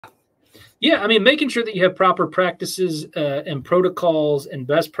Yeah, I mean, making sure that you have proper practices and protocols and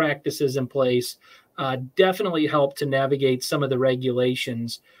best practices in place definitely help to navigate some of the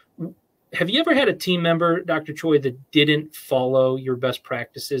regulations. Have you ever had a team member, Dr. Choi, that didn't follow your best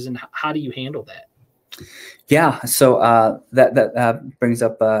practices, and how do you handle that? Yeah, so that brings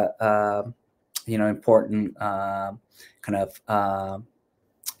up important kind of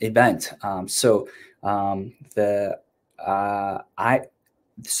event. The I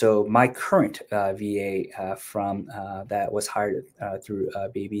So my current VA from that was hired through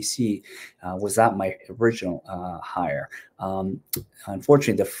BBC was not my original hire.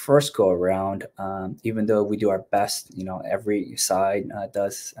 Unfortunately, the first go around, even though we do our best, every side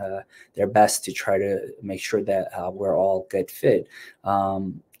does their best to try to make sure that we're all good fit.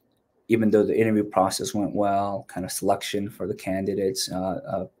 Even though the interview process went well, kind of selection for the candidates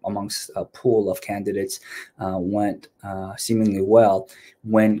amongst a pool of candidates went seemingly well.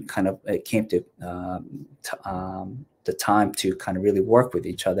 When kind of it came to the time to kind of really work with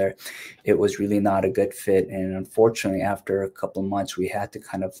each other, it was really not a good fit. And unfortunately, after a couple of months, we had to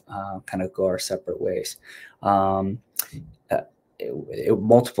kind of go our separate ways.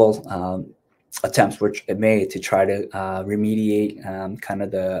 Multiple attempts were made to try to remediate kind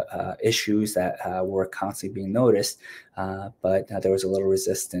of the issues that were constantly being noticed, but there was a little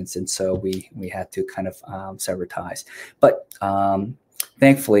resistance, and so we had to kind of sever ties. But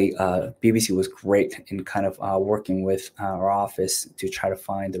thankfully, BBC was great in kind of working with our office to try to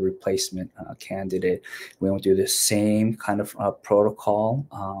find the replacement candidate. We went through the same kind of protocol,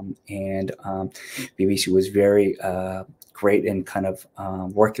 and BBC was very great in kind of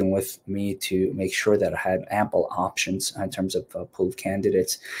working with me to make sure that I had ample options in terms of pool of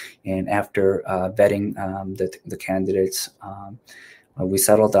candidates. And after vetting the candidates, we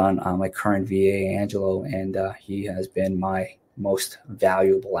settled on my current VA, Angelo, and he has been my most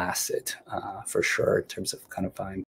valuable asset for sure in terms of kind of